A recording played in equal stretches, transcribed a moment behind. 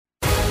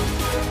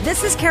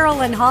This is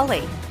Carolyn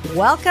Hawley.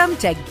 Welcome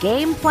to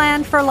Game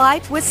Plan for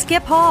Life with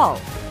Skip Hall.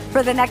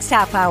 For the next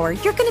half hour,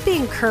 you're going to be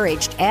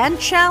encouraged and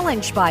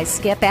challenged by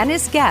Skip and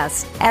his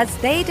guests as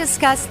they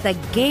discuss the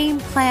game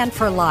plan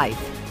for life.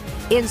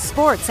 In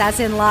sports, as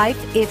in life,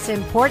 it's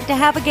important to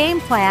have a game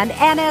plan,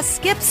 and as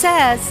Skip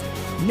says,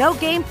 no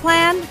game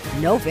plan,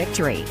 no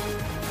victory.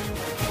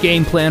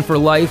 Game Plan for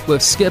Life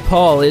with Skip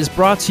Hall is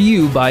brought to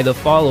you by the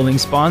following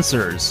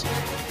sponsors.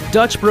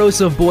 Dutch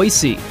Bros of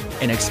Boise,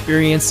 an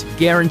experience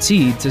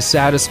guaranteed to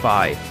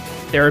satisfy.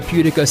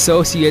 Therapeutic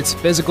Associates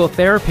Physical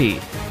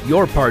Therapy,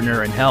 your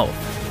partner in health.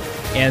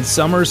 And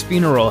Summers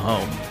Funeral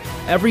Home.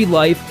 Every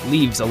life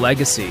leaves a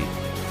legacy.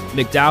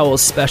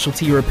 McDowell's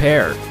Specialty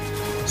Repair.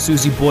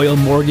 Susie Boyle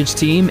Mortgage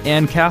Team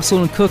and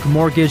Castle & Cook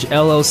Mortgage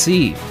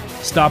LLC.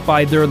 Stop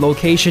by their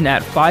location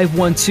at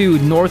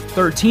 512 North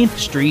 13th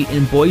Street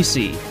in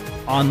Boise.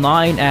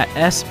 Online at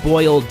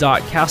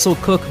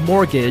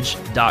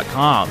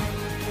sboyle.castlecookmortgage.com.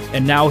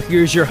 And now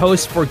here's your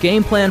host for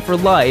Game Plan for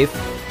Life,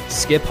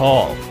 Skip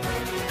Hall.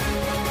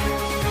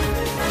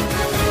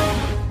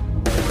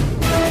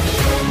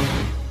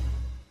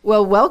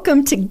 Well,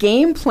 welcome to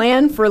Game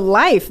Plan for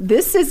Life.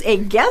 This is a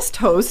guest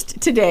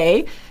host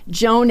today,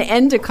 Joan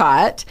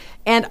Endicott,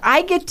 and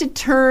I get to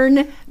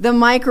turn the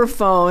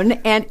microphone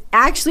and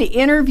actually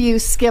interview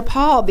Skip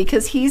Hall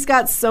because he's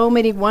got so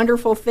many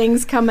wonderful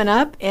things coming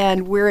up,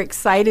 and we're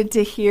excited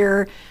to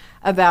hear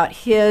about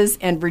his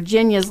and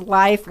Virginia's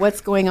life, what's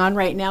going on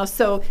right now.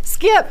 So,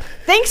 Skip,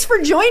 thanks for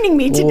joining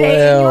me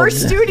today in your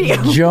studio.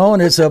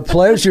 Joan, it's a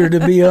pleasure to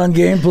be on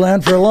Game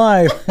Plan for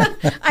Life.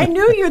 I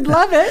knew you'd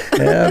love it.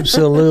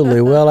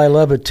 Absolutely. Well, I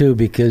love it too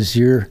because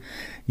you're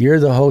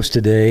the host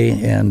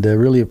today, and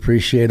really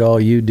appreciate all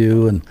you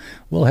do. And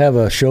we'll have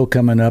a show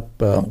coming up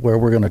where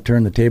we're going to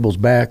turn the tables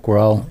back, where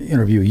I'll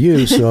interview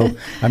you. So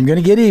I'm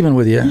going to get even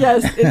with you.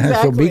 Yes,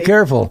 exactly. So be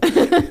careful.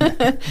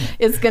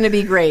 It's going to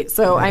be great.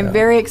 So yeah. I'm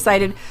very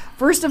excited.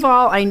 First of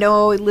all, I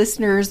know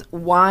listeners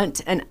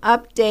want an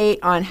update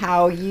on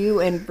how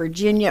you and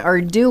Virginia are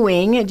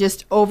doing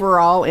just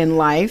overall in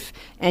life.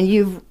 And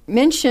you've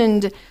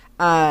mentioned,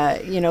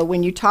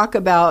 when you talk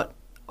about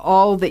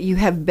all that you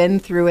have been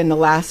through in the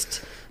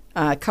last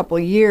couple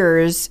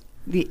years,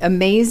 the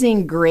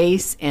amazing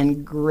grace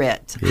and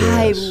grit. Yes.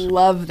 I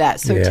love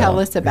that. So tell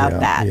us about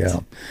that.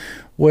 Yeah.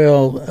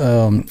 Well,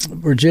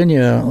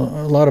 Virginia,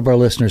 a lot of our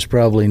listeners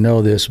probably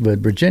know this, but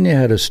Virginia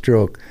had a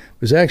stroke.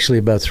 It was actually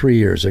about 3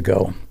 years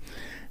ago.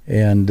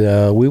 And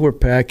we were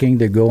packing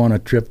to go on a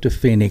trip to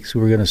Phoenix. We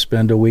were going to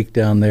spend a week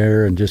down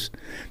there and just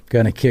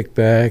kind of kick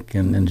back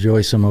and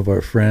enjoy some of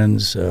our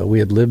friends. We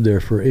had lived there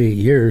for 8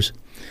 years.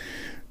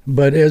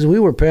 But as we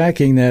were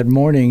packing that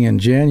morning in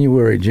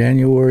January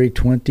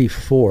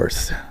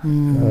 24th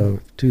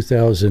of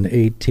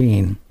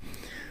 2018,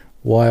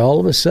 why all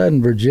of a sudden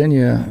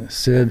Virginia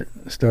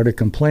started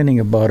complaining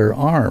about her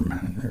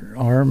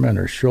arm and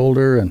her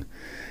shoulder, and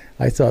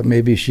I thought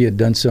maybe she had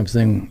done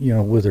something,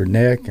 with her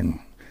neck, and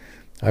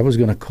I was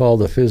going to call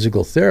the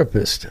physical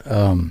therapist.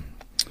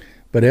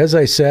 But as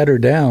I sat her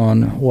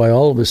down, why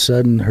all of a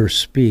sudden her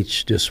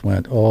speech just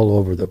went all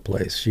over the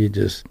place. She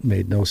just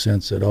made no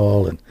sense at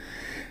all, and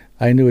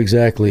I knew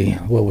exactly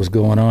what was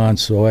going on,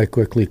 so I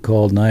quickly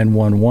called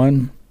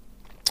 911.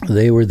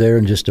 They were there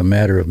in just a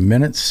matter of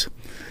minutes.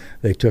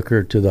 They took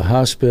her to the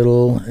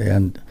hospital,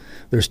 and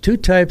there's two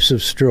types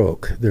of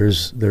stroke.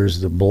 There's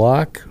the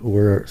block,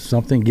 where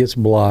something gets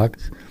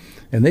blocked,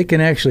 and they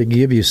can actually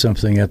give you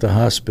something at the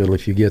hospital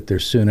if you get there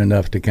soon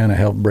enough to kind of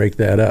help break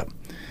that up.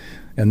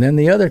 And then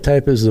the other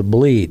type is the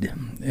bleed,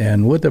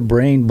 and with a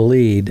brain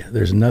bleed,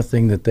 there's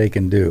nothing that they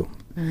can do.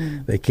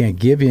 Mm. They can't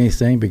give you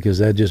anything because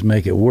that'd just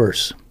make it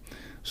worse.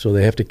 So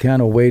they have to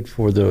kind of wait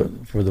for the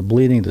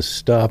bleeding to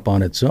stop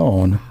on its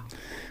own.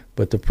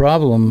 But the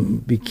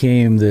problem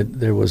became that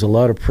there was a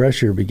lot of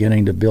pressure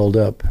beginning to build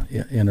up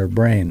in her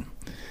brain,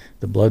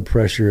 the blood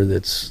pressure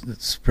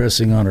that's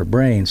pressing on her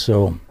brain.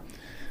 So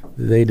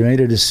they made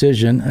a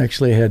decision.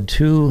 Actually, I had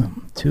two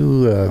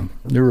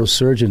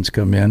neurosurgeons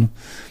come in.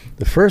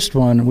 The first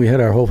one, we had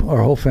our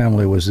whole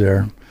family was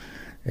there,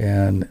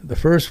 and the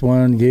first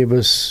one gave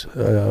us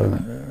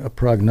a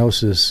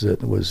prognosis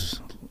that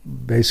was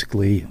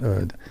basically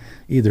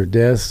either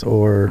death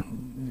or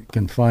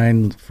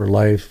confined for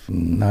life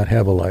and not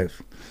have a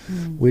life.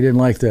 Mm. We didn't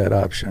like that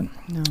option.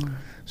 No.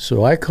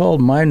 So I called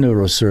my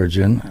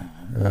neurosurgeon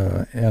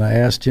and I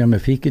asked him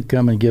if he could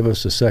come and give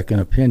us a second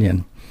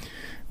opinion,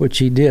 which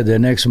he did the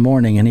next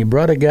morning, and he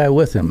brought a guy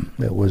with him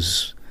that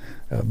was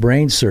a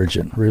brain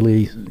surgeon,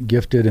 really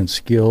gifted and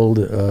skilled.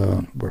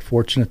 We're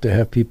fortunate to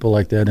have people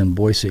like that in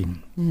Boise.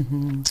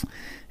 Mm-hmm.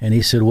 And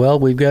he said, well,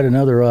 we've got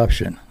another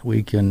option.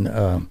 We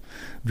can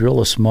drill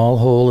a small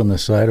hole in the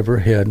side of her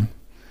head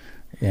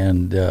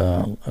and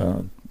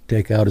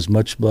take out as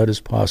much blood as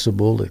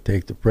possible to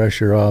take the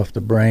pressure off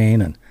the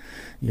brain. And,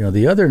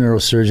 the other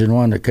neurosurgeon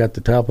wanted to cut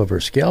the top of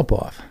her scalp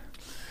off.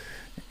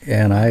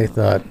 And I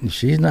thought,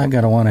 she's not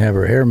going to want to have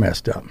her hair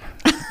messed up.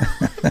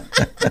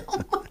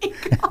 Oh, my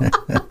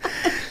God.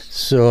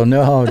 So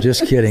no,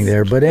 just kidding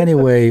there. But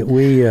anyway,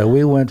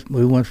 we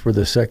went for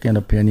the second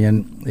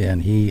opinion,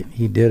 and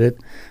he did it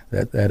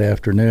that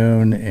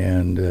afternoon,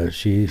 and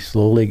she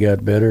slowly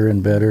got better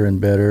and better and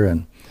better,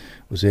 and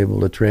was able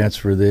to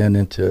transfer then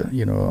into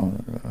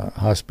a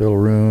hospital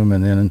room,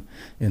 and then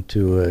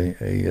into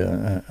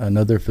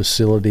another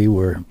facility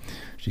where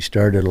she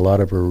started a lot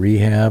of her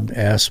rehab.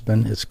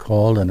 Aspen, it's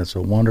called, and it's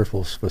a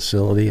wonderful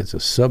facility. It's a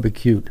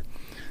subacute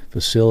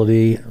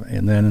facility,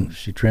 and then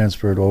she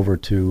transferred over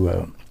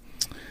to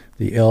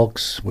the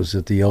Elks. Was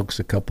at the Elks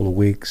a couple of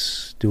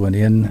weeks doing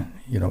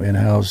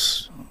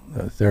in-house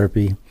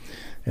therapy,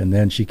 and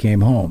then she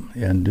came home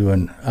and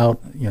doing out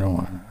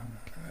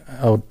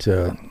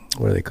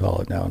what do they call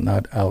it now?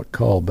 Not out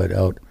call, but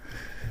out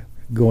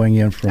going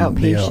in from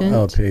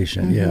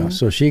outpatient. Yeah.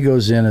 So she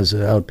goes in as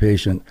an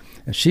outpatient,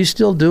 and she's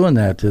still doing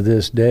that to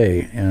this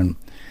day. And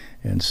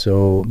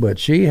so, but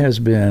she has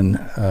been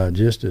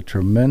just a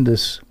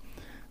tremendous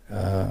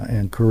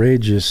and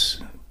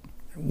courageous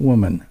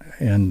woman.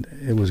 And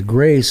it was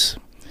grace,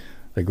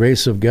 the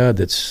grace of God,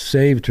 that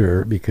saved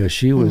her, because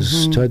she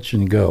was touch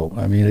and go.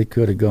 I mean, it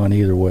could have gone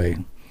either way.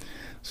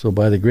 So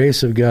by the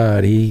grace of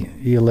God,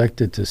 he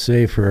elected to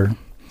save her.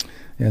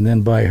 And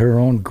then by her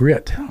own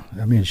grit,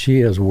 I mean,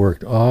 she has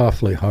worked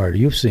awfully hard.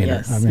 You've seen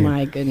her. Yes,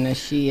 my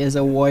goodness, she is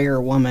a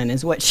warrior woman,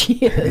 is what she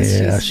is.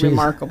 Yeah, she's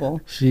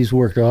remarkable. She's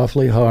worked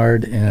awfully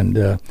hard,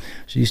 and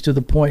she's to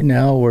the point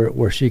now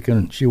where she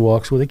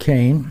walks with a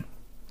cane.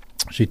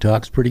 She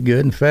talks pretty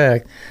good. In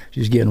fact,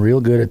 she's getting real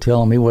good at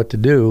telling me what to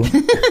do.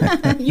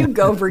 You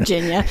go,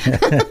 Virginia.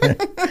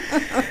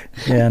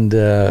 And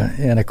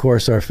of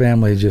course, our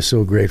family is just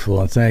so grateful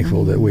and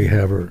thankful that we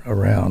have her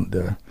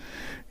around.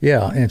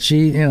 Yeah, and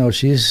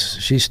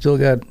she's still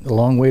got a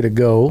long way to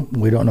go.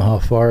 We don't know how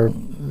far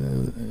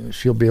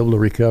she'll be able to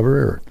recover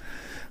or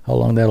how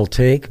long that'll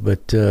take,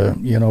 but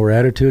her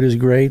attitude is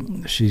great.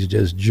 She's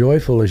as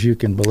joyful as you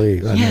can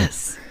believe. I mean,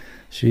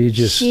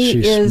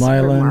 she's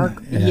smiling.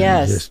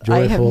 Yes, just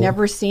joyful. I have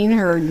never seen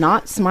her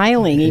not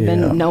smiling,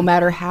 even no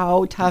matter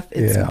how tough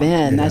it's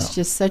been. That's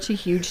just such a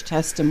huge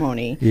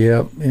testimony.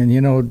 Yeah,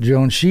 and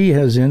Joan, she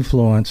has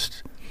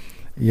influenced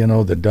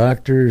the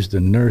doctors, the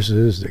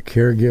nurses, the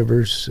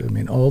caregivers. I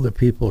mean, all the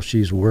people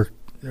she's worked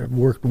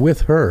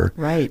with her.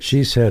 Right.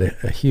 She's had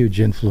a huge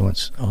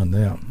influence on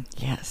them.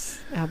 Yes,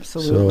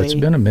 absolutely. So it's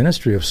been a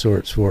ministry of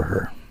sorts for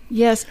her.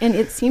 Yes, and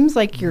it seems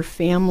like your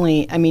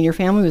family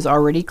was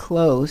already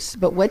close,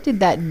 but what did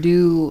that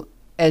do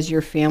as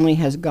your family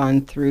has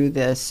gone through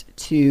this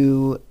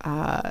to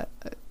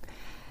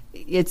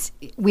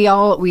we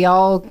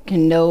all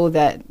can know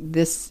that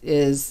this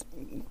is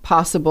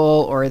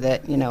possible, or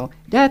that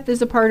death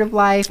is a part of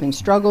life and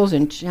struggles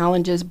and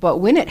challenges, but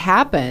when it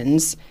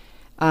happens,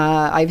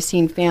 I've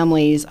seen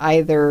families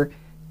either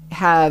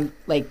have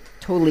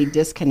totally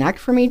disconnect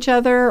from each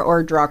other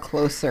or draw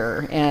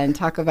closer. And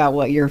talk about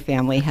what your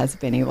family has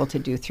been able to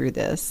do through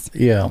this.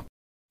 Yeah.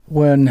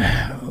 When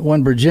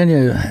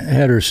Virginia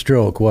had her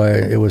stroke, why,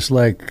 it was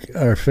like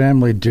our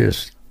family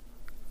just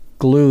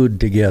glued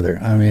together.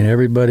 I mean,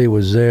 everybody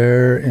was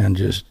there and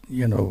just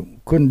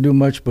couldn't do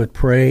much but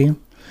pray.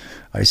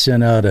 I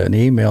sent out an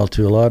email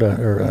to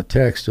a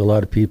text to a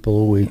lot of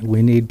people.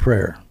 We need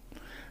prayer.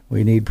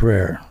 We need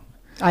prayer.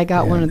 I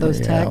got one of those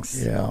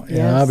texts. Yeah. Yes.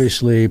 And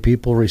obviously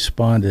people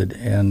responded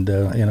and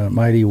in a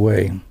mighty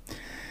way.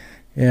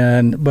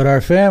 But our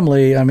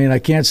family, I mean, I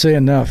can't say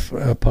enough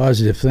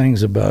positive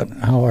things about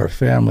how our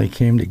family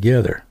came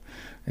together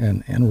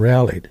and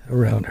rallied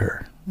around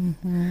her.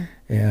 Mm-hmm.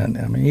 And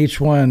I mean, each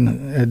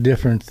one had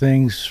different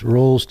things,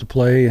 roles to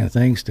play and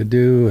things to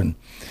do, and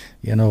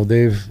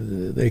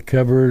they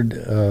covered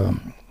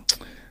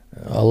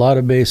a lot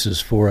of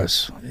bases for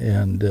us,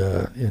 and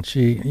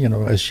she,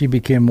 as she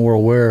became more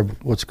aware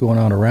of what's going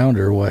on around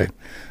her, why,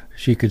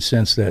 she could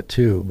sense that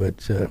too.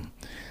 But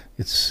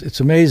it's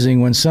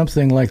amazing when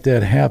something like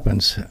that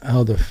happens,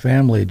 how the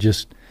family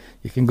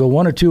it can go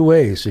one or two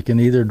ways. It can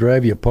either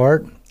drive you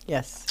apart,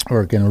 yes,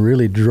 or it can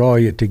really draw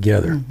you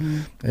together. Mm-hmm.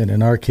 And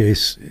in our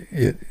case,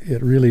 it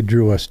really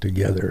drew us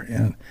together,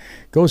 and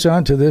goes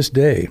on to this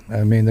day.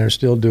 I mean, they're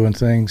still doing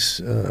things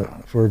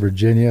for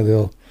Virginia.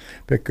 They'll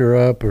pick her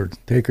up or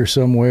take her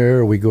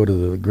somewhere. We go to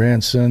the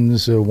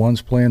grandsons.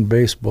 One's playing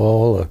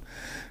baseball,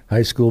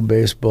 high school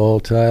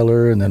baseball,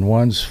 Tyler, and then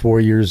one's 4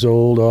 years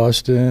old,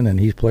 Austin, and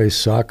he plays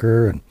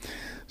soccer. And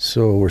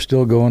so we're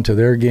still going to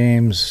their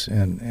games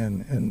and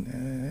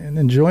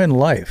enjoying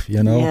life,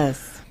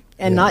 Yes.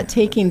 And not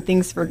taking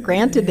things for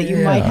granted that you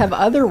might have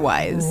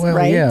otherwise,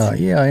 right?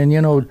 Yeah.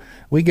 And,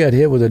 we got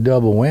hit with a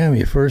double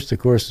whammy. First, of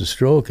course, the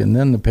stroke, and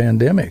then the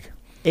pandemic.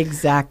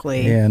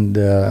 Exactly. And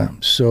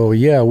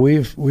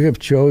we have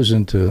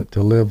chosen to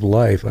live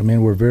life. I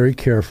mean, we're very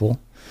careful.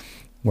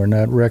 We're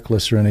not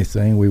reckless or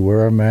anything. We wear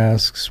our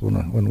masks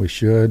when we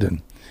should,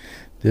 and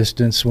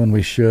distance when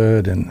we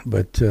should.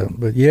 But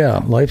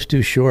life's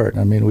too short.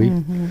 I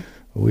mean,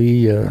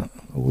 we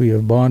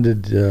have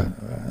bonded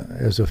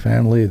as a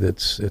family.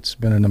 It's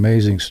been an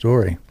amazing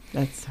story.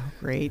 That's so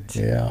great.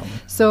 Yeah.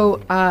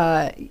 So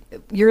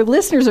your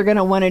listeners are going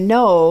to want to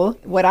know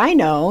what I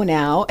know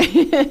now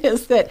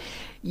is that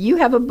you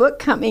have a book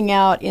coming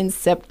out in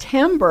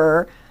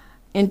September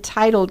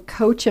entitled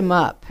Coach 'Em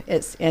Up.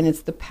 It's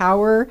the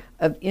power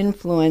of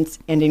influence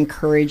and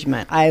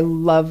encouragement. I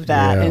love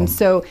that. Yeah. And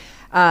so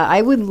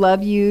I would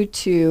love you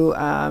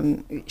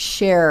to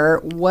share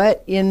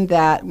what in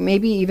that,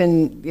 maybe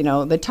even,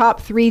 the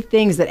top 3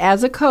 things that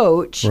as a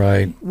coach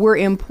were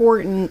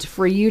important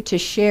for you to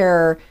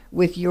share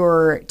with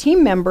your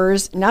team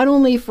members, not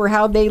only for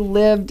how they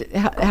lived,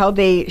 how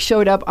they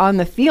showed up on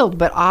the field,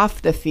 but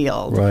off the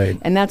field. Right.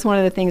 And that's one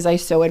of the things I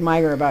so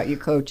admire about you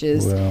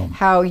coaches, Well,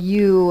 how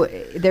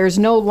there's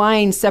no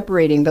line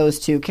separating those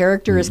two.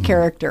 Character is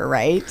character,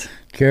 right?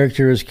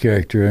 Character is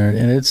character,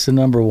 and it's the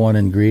number one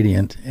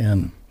ingredient.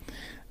 And,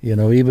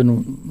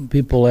 even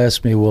people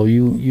ask me, well,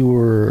 you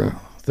were a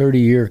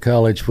 30-year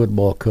college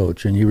football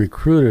coach, and you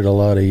recruited a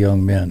lot of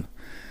young men.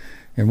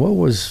 And what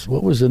was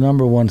the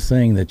number one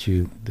thing that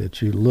you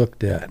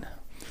looked at?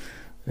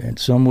 And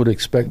some would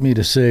expect me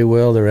to say,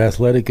 well, their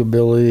athletic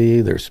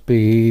ability, their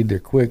speed, their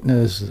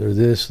quickness, their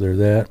this, their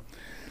that.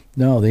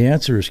 No, the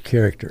answer is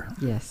character.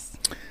 Yes.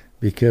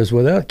 Because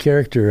without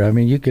character,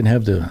 you can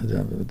have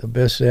the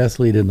best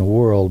athlete in the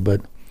world,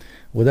 but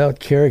without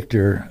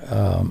character,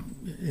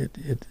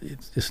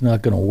 it's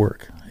not going to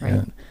work.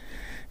 Right.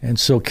 And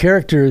so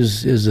character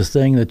is the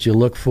thing that you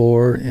look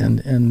for,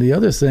 and the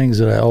other things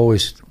that I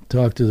always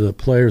talk to the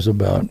players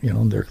about,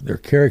 their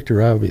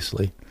character,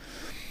 obviously.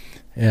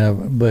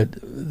 But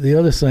the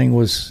other thing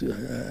was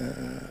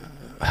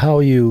how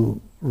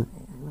you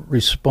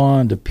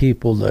respond to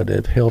people that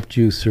have helped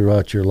you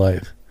throughout your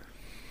life.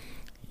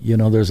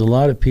 There's a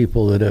lot of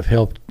people that have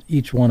helped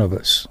each one of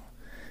us.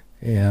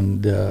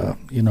 And,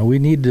 we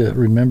need to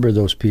remember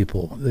those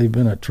people. They've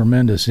been a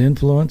tremendous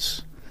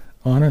influence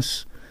on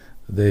us.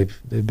 They've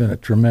been a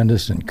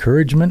tremendous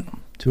encouragement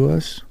to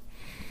us.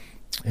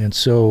 And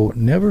so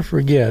never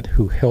forget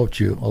who helped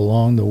you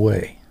along the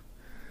way.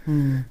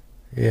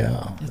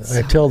 Yeah.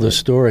 I tell the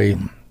story.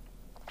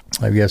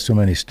 I've got so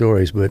many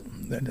stories, but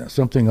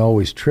something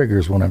always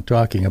triggers when I'm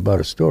talking about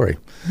a story.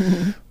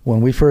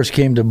 When we first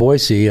came to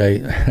Boise,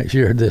 I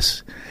shared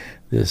this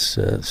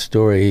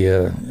story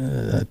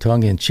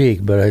tongue-in-cheek,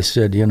 but I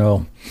said,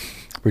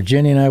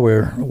 Virginia and I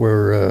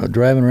were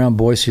driving around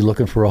Boise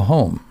looking for a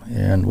home,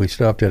 and we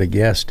stopped at a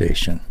gas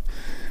station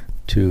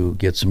to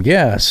get some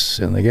gas,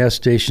 and the gas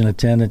station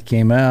attendant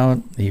came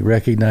out. He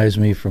recognized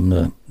me from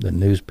the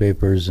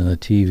newspapers and the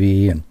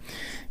TV, and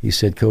he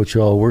said, Coach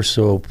Hall, we're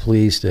so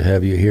pleased to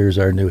have you here as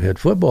our new head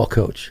football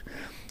coach.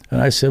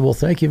 And I said, well,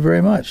 thank you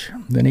very much.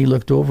 Then he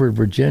looked over at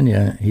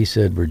Virginia. He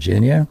said,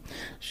 Virginia?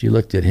 She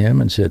looked at him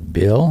and said,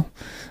 Bill?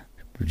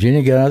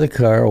 Virginia got out of the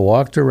car,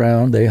 walked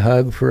around. They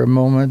hugged for a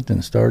moment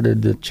and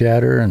started to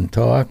chatter and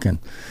talk and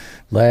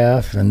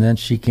laugh. And then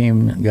she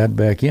came and got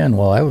back in.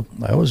 Well,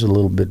 I was a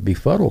little bit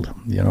befuddled.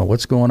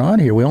 What's going on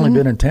here? We only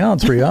been in town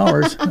 3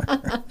 hours.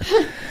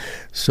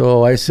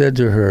 So I said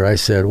to her,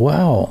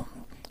 wow,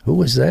 who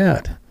was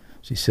that?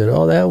 She said,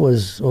 oh, that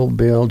was old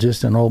Bill,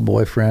 just an old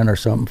boyfriend or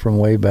something from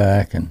way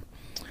back.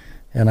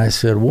 And I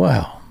said,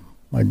 wow.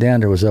 My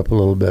dander was up a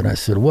little bit. I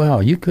said, wow,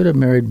 you could have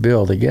married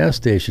Bill, the gas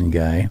station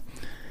guy.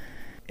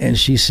 And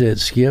she said,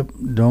 Skip,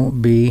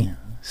 don't be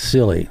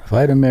silly. If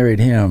I'd have married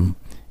him,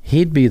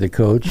 he'd be the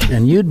coach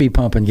and you'd be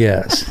pumping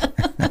gas.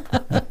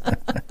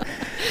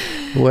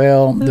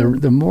 Well,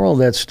 the moral of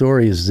that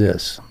story is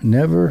this.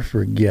 Never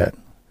forget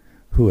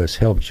who has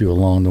helped you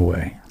along the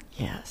way.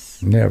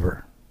 Yes.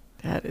 Never.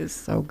 That is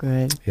so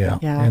good. Yeah.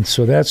 And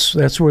so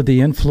that's where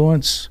the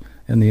influence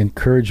and the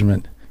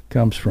encouragement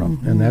comes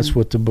from. And that's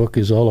what the book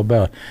is all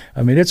about.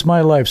 It's my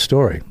life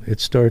story.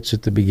 It starts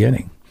at the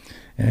beginning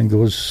and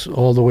goes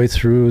all the way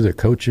through the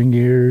coaching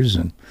years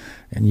and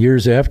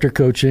years after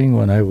coaching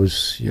when I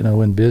was,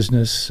 in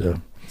business,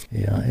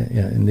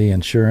 in the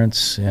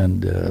insurance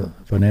and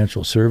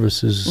financial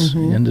services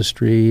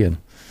industry. And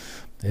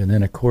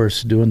then, of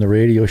course, doing the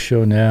radio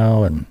show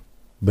now.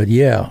 But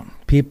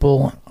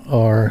people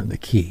are the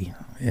key,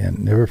 and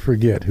never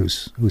forget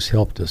who's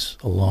helped us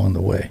along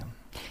the way.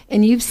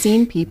 And you've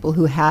seen people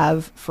who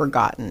have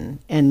forgotten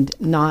and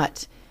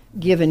not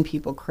given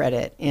people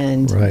credit,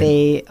 and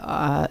they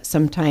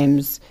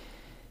sometimes,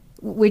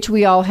 which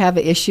we all have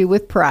an issue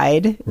with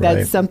pride.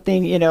 That's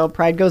something,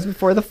 pride goes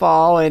before the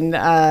fall, and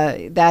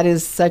that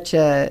is such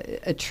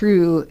a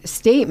true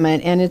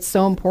statement, and it's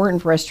so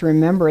important for us to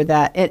remember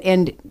that.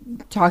 And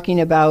talking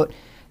about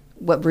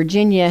what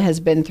Virginia has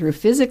been through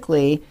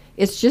physically,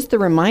 it's just the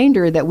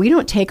reminder that we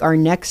don't take our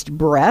next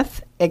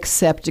breath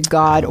except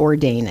God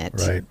ordain it.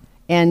 Right.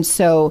 And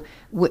so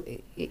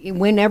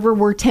whenever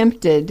we're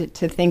tempted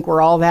to think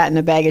we're all that in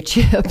a bag of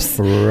chips,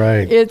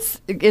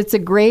 it's a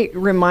great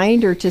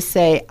reminder to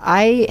say,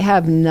 I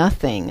have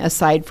nothing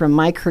aside from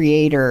my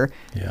Creator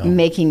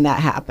making that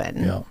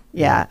happen.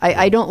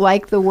 I don't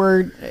like the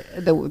word,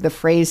 the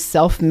phrase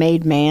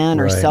self-made man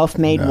or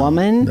self-made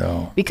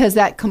woman, because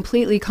that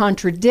completely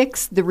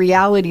contradicts the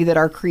reality that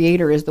our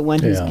Creator is the one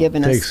who's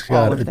given us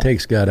all of that. It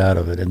takes God out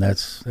of it, and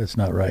that's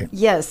not right.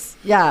 Yes,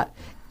 yeah.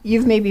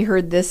 You've maybe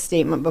heard this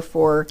statement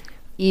before.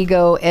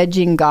 ego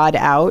edging God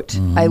out.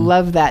 I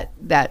love that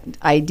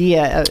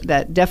idea,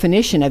 that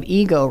definition of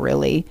ego,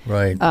 really.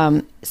 Right.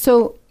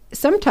 So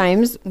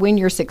sometimes when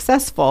you're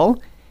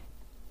successful,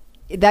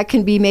 that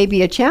can be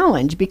maybe a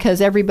challenge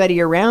because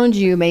everybody around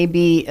you may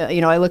be,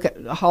 I look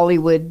at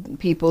Hollywood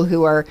people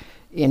who are,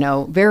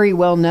 very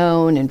well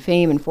known and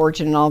fame and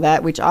fortune and all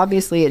that, which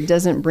obviously it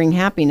doesn't bring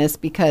happiness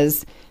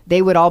because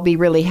they would all be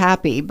really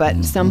happy.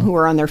 But some who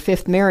are on their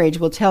fifth marriage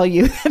will tell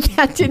you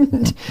that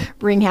didn't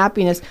bring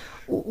happiness.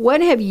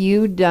 What have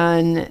you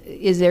done?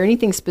 Is there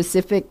anything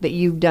specific that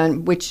you've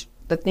done, which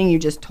the thing you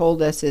just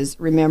told us is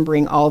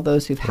remembering all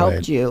those who've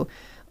helped you?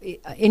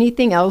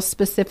 Anything else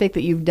specific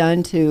that you've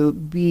done to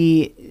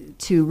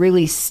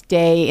really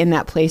stay in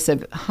that place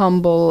of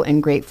humble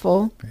and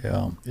grateful?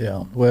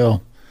 Yeah.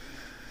 Well,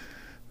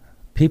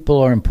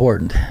 people are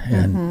important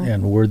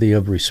and worthy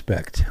of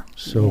respect.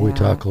 So we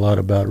talk a lot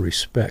about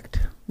respect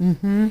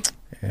and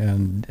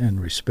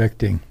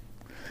respecting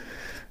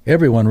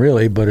everyone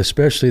really, but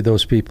especially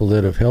those people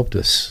that have helped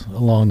us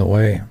along the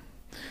way.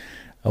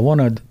 I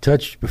want to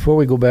touch, before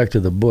we go back to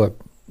the book,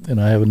 and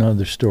I have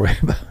another story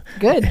about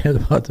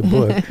the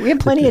book. We have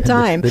plenty of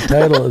time. The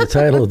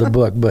title of the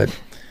book, but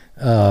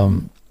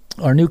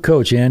our new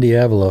coach, Andy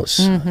Avalos,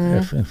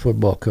 and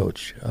football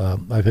coach,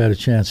 I've had a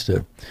chance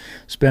to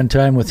spend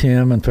time with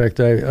him. In fact,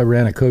 I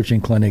ran a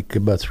coaching clinic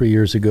about 3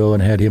 years ago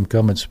and had him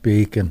come and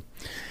speak. And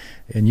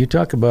you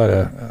talk about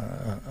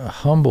a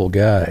humble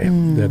guy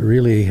that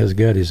really has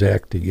got his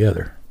act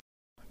together.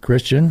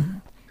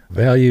 Christian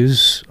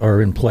values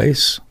are in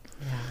place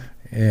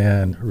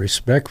and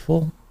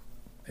respectful.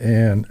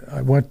 And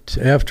I went,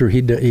 after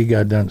he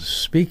got done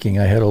speaking,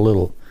 I had a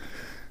little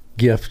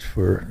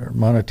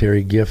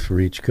monetary gift for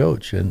each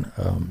coach, and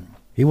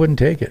he wouldn't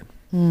take it.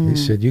 He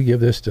said, "You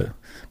give this to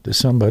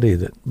somebody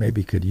that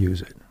maybe could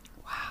use it."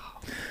 Wow.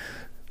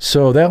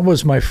 So that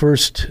was my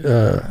first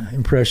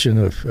impression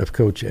of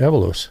Coach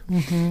Avalos.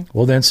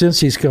 Well, then since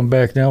he's come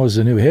back now as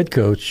the new head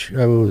coach,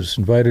 I was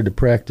invited to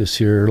practice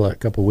here a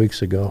couple of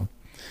weeks ago.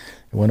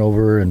 I went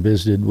over and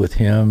visited with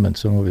him and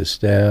some of his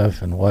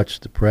staff and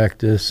watched the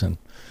practice, and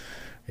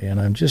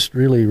I'm just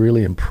really,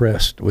 really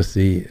impressed with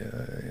the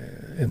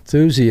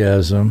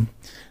enthusiasm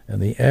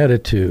and the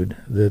attitude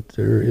that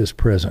there is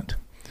present.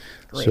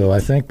 Great. So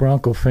I think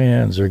Bronco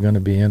fans are going to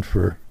be in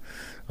for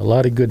a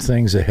lot of good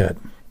things ahead.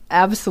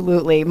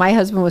 Absolutely. My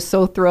husband was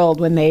so thrilled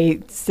when they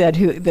said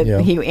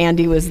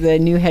Andy was the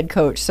new head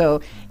coach.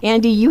 So,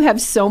 Andy, you have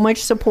so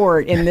much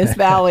support in this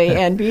valley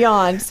and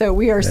beyond. So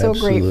we are so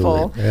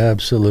grateful.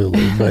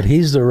 Absolutely. But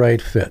he's the right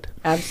fit.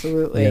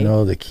 Absolutely.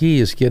 The key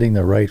is getting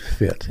the right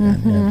fit,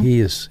 and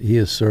he is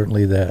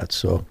certainly that.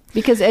 So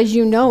because as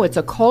you know, it's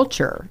a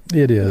culture.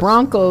 It is.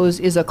 Broncos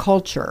is a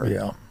culture.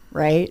 Yeah.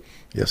 Right?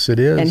 Yes, it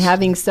is. And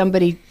having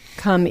somebody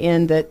come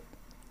in that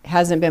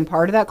hasn't been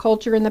part of that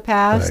culture in the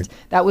past. Right.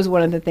 That was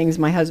one of the things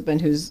my husband,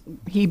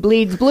 he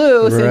bleeds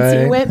blue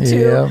since he went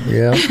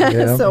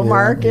to. So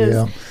Mark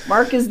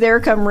is there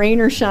come rain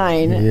or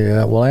shine.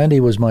 Yeah, well, Andy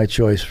was my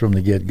choice from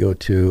the get-go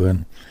too,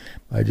 and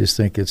I just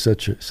think it's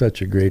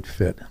such a great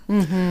fit.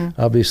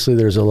 Obviously,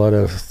 there's a lot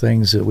of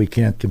things that we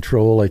can't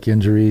control, like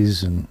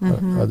injuries and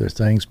other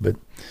things, but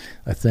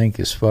I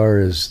think as far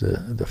as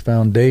the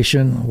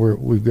foundation,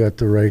 we've got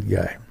the right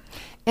guy.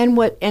 And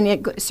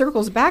it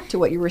circles back to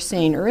what you were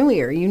saying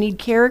earlier. You need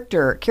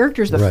character.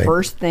 Character is the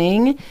first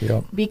thing,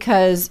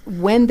 because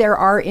when there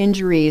are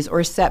injuries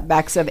or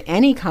setbacks of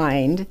any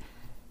kind,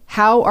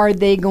 how are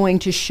they going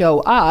to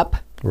show up?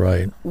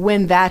 Right.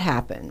 When that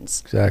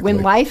happens. Exactly.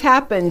 When life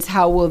happens,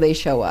 how will they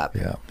show up?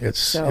 Yeah.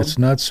 It's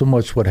not so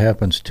much what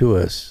happens to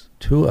us.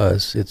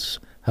 It's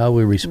how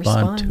we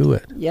respond to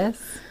it.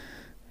 Yes.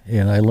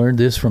 And I learned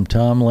this from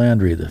Tom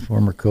Landry, the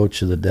former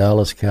coach of the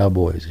Dallas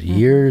Cowboys,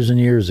 years and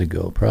years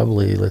ago,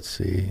 probably,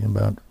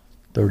 about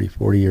 30,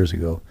 40 years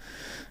ago.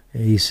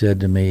 He said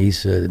to me,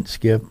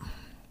 "Skip,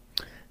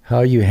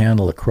 how you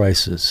handle a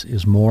crisis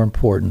is more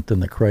important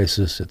than the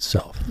crisis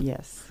itself."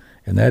 Yes.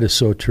 And that is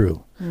so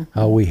true,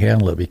 how we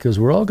handle it, because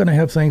we're all going to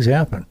have things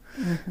happen.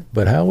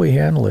 But how we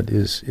handle it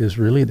is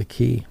really the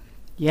key.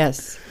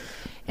 Yes.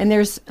 And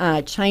there's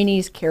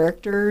Chinese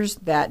characters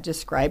that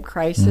describe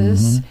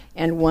crisis,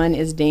 and one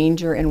is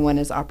danger and one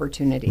is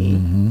opportunity.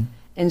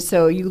 And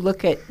so you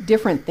look at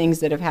different things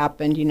that have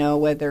happened,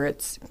 whether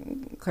it's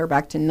clear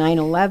back to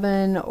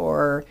 9/11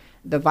 or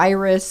the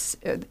virus,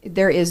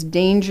 there is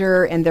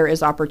danger and there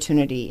is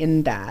opportunity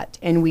in that.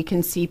 And we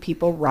can see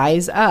people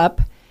rise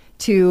up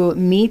to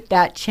meet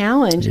that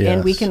challenge. Yes.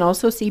 And we can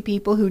also see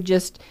people who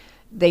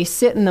they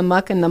sit in the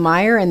muck and the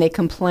mire and they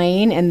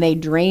complain and they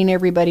drain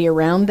everybody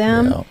around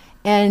them. Yeah.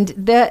 And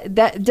that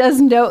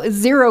does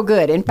zero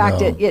good. In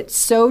fact, it's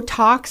so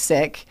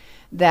toxic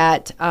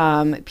that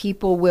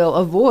people will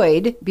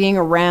avoid being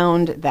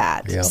around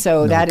that. Yep,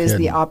 so that is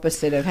the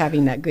opposite of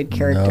having that good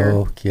character.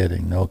 No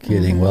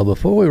kidding. Well,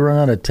 before we run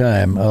out of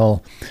time,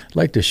 I'd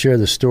like to share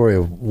the story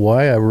of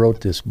why I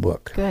wrote this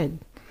book. Good.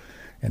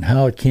 And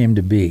how it came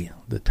to be.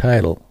 The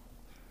title,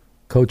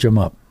 Coach 'Em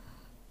Up.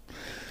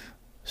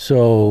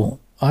 So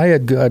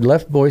I'd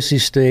left Boise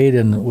State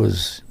and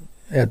was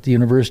at the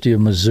University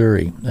of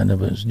Missouri, and I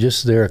was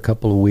just there a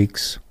couple of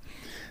weeks.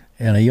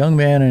 And a young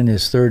man in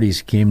his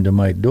 30s came to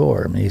my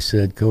door, and he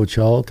said, "Coach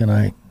Hall, can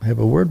I have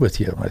a word with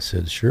you?" I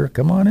said, "Sure,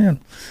 come on in,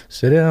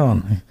 sit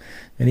down."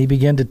 And he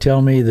began to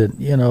tell me that,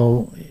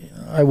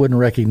 I wouldn't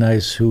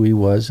recognize who he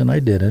was, and I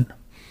didn't.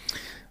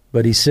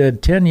 But he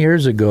said, 10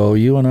 years ago,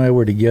 you and I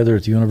were together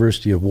at the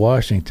University of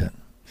Washington.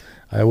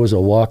 I was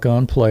a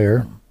walk-on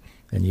player,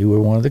 and you were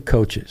one of the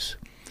coaches.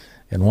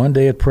 And one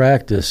day at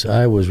practice,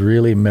 I was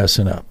really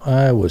messing up.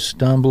 I was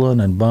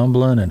stumbling and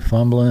bumbling and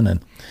fumbling, and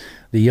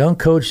the young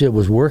coach that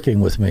was working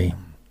with me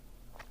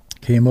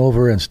came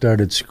over and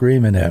started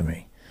screaming at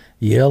me,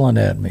 yelling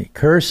at me,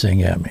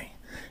 cursing at me,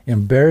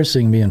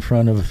 embarrassing me in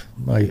front of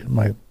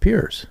my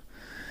peers.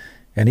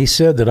 And he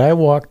said that I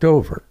walked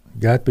over,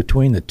 got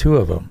between the two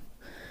of them.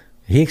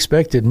 He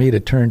expected me to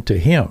turn to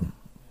him,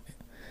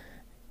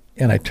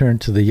 and I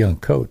turned to the young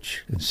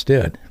coach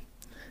instead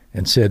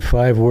and said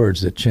 5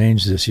 words that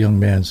changed this young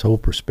man's whole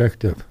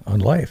perspective on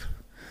life.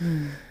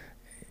 Mm.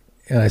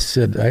 And I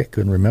said, I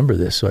couldn't remember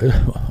this, so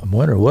I'm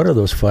wondering, what are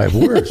those 5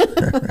 words?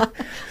 The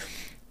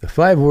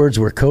 5 words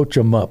were coach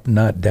 'em up,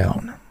 not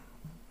down.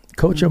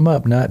 Coach 'em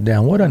up, not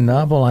down. What a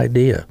novel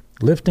idea.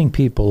 Lifting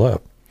people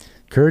up,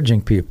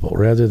 encouraging people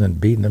rather than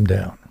beating them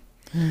down.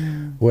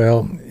 Mm.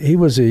 Well, he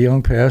was a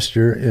young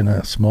pastor in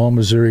a small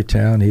Missouri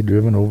town. He'd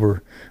driven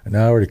over an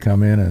hour to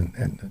come in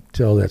and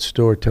tell me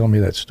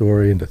that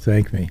story and to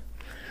thank me.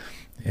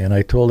 And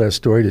I told that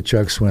story to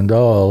Chuck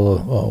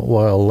Swindoll a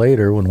while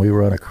later when we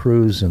were on a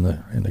cruise in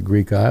the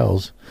Greek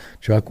Isles.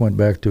 Chuck went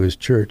back to his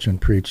church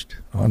and preached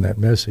on that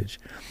message.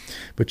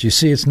 But you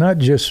see, it's not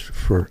just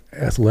for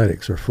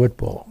athletics or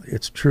football.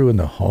 It's true in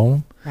the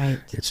home. Right.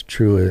 It's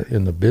true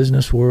in the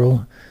business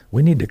world.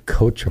 We need to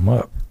coach them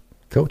up,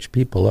 coach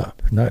people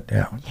up, not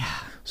down. Yeah.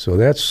 So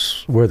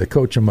that's where the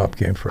coach 'em up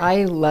came from.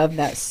 I love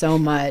that so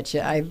much.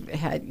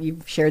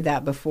 You've shared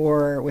that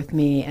before with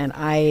me, and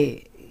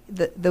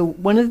the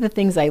one of the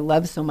things I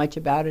love so much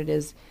about it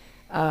is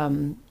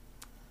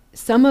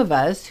some of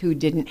us who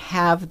didn't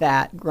have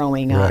that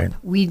growing up. Right.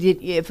 We did.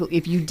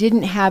 If you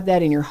didn't have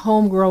that in your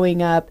home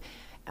growing up,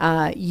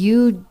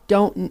 you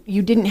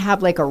didn't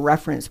have like a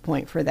reference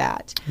point for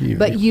that.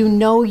 But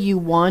you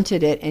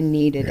wanted it and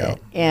needed it,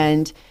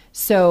 and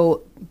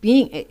so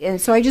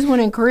I just want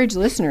to encourage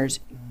listeners.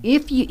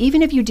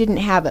 Even if you didn't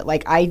have it,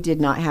 like I did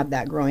not have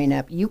that growing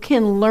up, you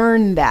can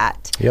learn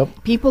that. Yep.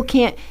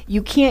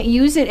 You can't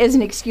use it as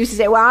an excuse to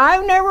say, "Well, I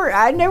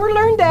never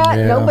learned that.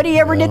 Nobody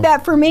ever did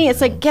that for me."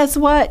 It's like, guess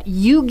what?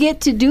 You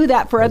get to do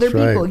that for other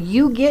people. Right.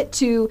 You get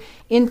to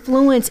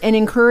influence and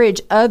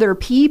encourage other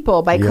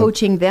people by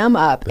coaching them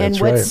up. That's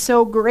and what's right.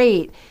 so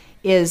great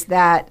is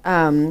that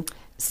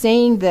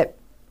saying that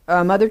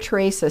Mother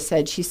Teresa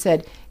said, she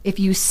said, "If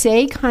you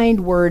say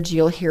kind words,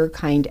 you'll hear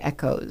kind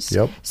echoes."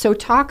 Yep. So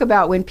talk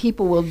about when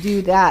people will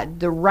do that,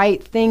 the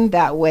right thing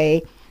that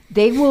way,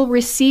 they will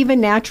receive a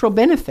natural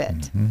benefit.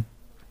 Mm-hmm.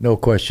 No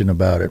question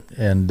about it.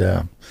 And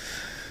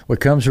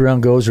what comes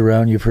around goes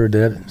around. You've heard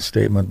that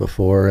statement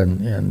before.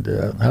 And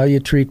how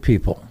you treat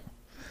people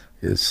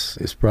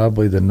is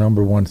probably the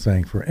number one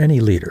thing for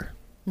any leader.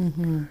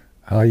 Mm-hmm.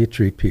 How you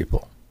treat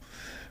people.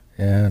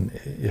 And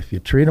if you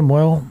treat them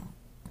well,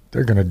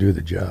 they're going to do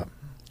the job.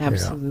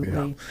 Absolutely.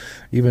 Yeah.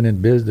 Even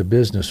in the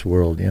business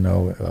world,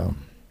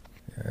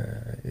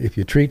 if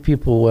you treat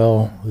people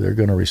well, they're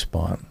going to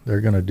respond.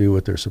 They're going to do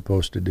what they're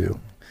supposed to do.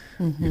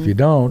 Mm-hmm. If you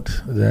don't,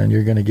 then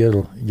you're going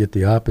to get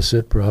the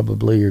opposite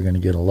probably. You're going to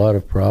get a lot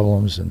of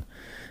problems and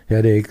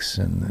headaches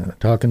and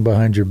talking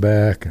behind your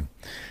back. And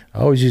I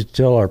always used to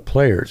tell our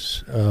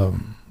players,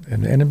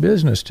 and in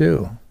business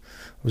too.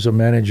 I was a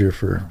manager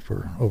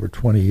for over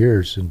 20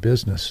 years in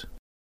business.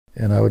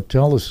 And I would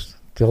tell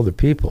the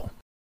people,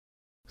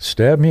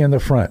 stab me in the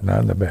front,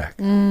 not in the back.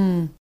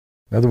 Mm.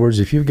 In other words,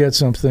 if you've got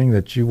something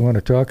that you want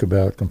to talk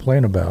about,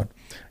 complain about,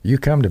 you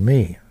come to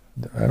me.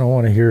 I don't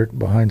want to hear it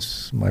behind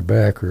my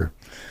back or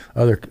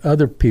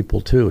other people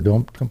too.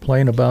 Don't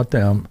complain about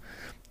them.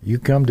 You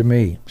come to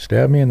me.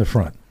 Stab me in the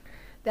front.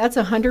 That's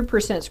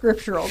 100%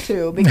 scriptural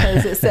too,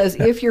 because it says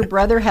if your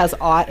brother has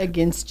aught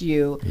against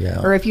you,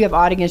 or if you have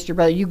aught against your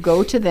brother, you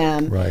go to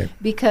them. Right.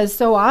 Because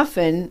so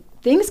often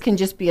things can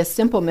just be a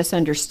simple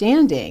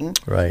misunderstanding.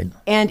 Right.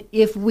 And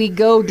if we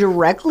go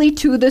directly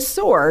to the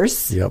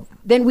source,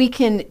 then we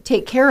can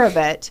take care of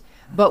it.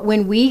 But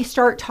when we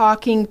start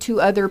talking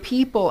to other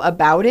people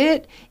about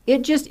it,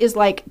 it just is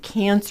like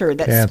cancer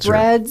that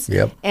spreads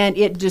and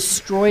it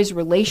destroys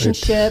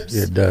relationships.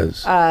 It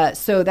does.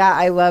 So that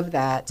I love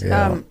that.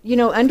 Yeah.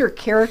 Under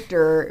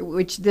character,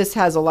 which this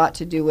has a lot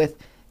to do with,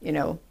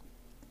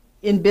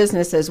 in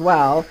business as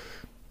well,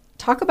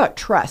 talk about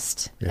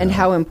trust and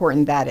how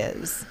important that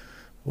is.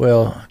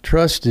 Well,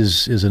 trust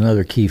is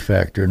another key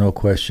factor, no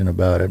question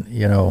about it.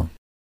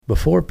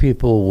 Before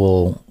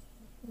people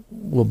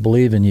will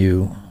believe in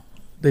you,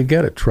 they've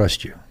got to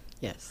trust you.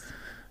 Yes.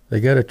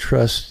 They got to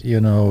trust,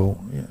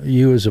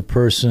 you as a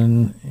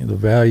person, the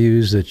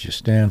values that you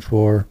stand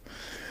for,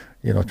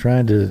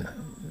 trying to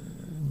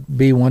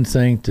be one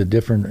thing to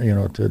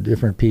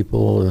different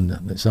people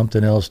and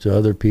something else to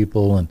other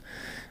people. And,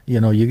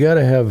 you got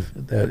to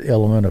have that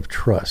element of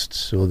trust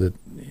so that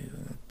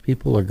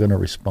people are going to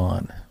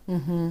respond.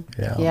 Mm-hmm.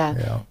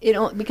 Yeah.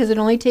 Because it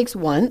only takes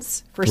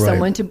once for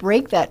someone to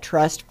break that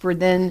trust, for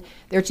then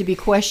there to be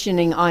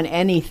questioning on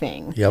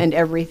anything and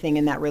everything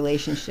in that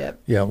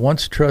relationship. Yeah,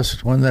 once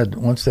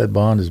that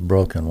bond is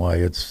broken,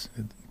 it's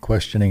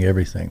questioning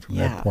everything from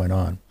that point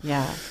on.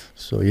 Yeah.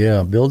 So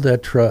build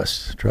that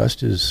trust.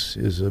 Trust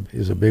is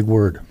a big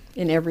word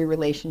in every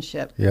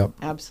relationship. Yep.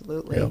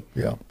 Absolutely.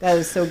 Yep. That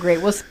is so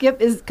great. Well,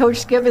 Coach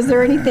Skip, is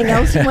there anything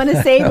else you want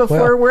to say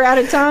before we're out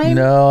of time?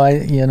 No,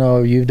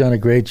 you've done a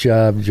great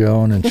job,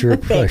 Joan, and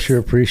I sure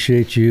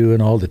appreciate you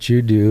and all that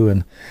you do.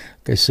 And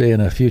like I say, in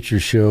a future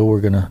show,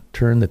 we're going to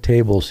turn the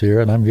tables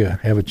here, and I'm going to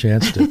have a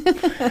chance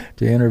to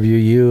interview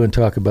you and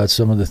talk about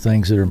some of the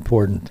things that are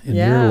important in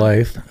your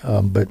life.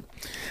 But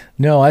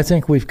no, I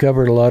think we've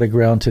covered a lot of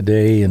ground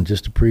today, and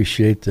just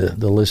appreciate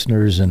the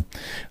listeners. And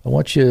I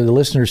want the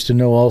listeners to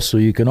know also,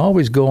 you can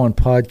always go on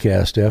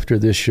podcast after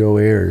this show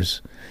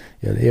airs.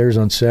 It airs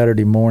on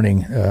Saturday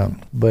morning,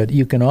 but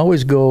you can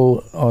always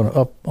go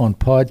up on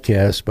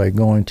podcast by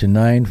going to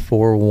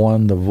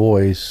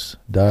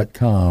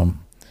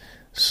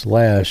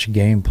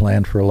 941thevoice.com/game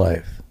plan for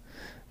life.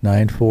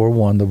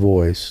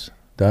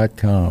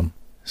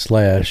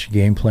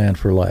 941thevoice.com/game plan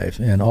for life.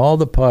 And all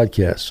the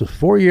podcasts, so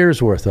 4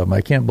 years worth of them,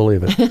 I can't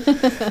believe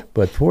it,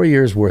 but 4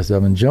 years worth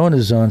of them. And Joan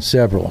is on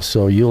several,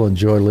 so you'll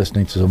enjoy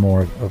listening to some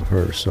more of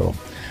her. So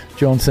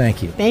Joan,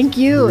 thank you. Thank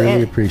you.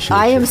 Really appreciate it.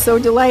 I am so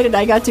delighted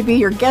I got to be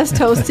your guest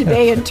host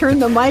today and turn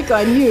the mic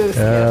on you.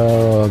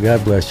 Oh,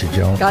 God bless you,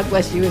 Joan. God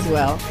bless you as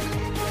well.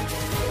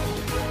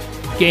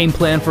 Game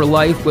Plan for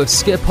Life with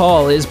Skip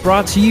Hall is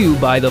brought to you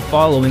by the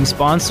following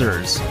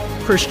sponsors: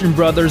 Christian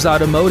Brothers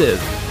Automotive,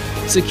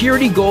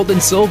 Security Gold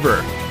and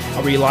Silver,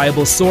 a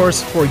reliable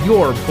source for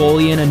your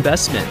bullion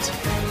investment.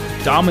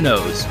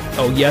 Domino's,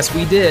 oh yes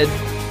we did.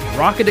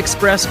 Rocket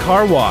Express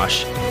Car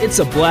Wash, it's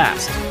a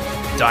blast.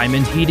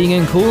 Diamond Heating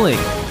and Cooling.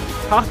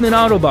 Hoffman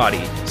Auto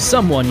Body,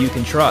 someone you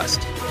can trust.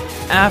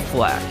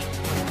 Aflac,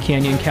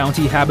 Canyon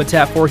County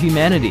Habitat for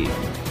Humanity,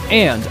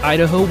 and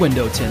Idaho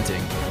Window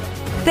Tinting.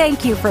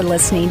 Thank you for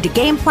listening to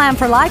Game Plan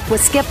for Life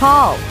with Skip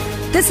Hall.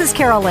 This is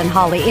Carolyn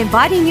Hawley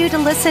inviting you to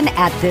listen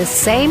at this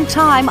same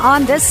time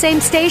on this same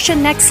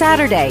station next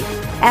Saturday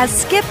as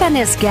Skip and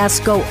his guests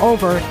go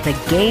over the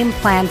Game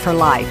Plan for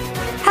Life.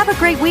 Have a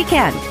great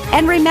weekend.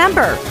 And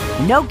remember,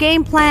 no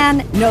game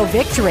plan, no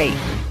victory.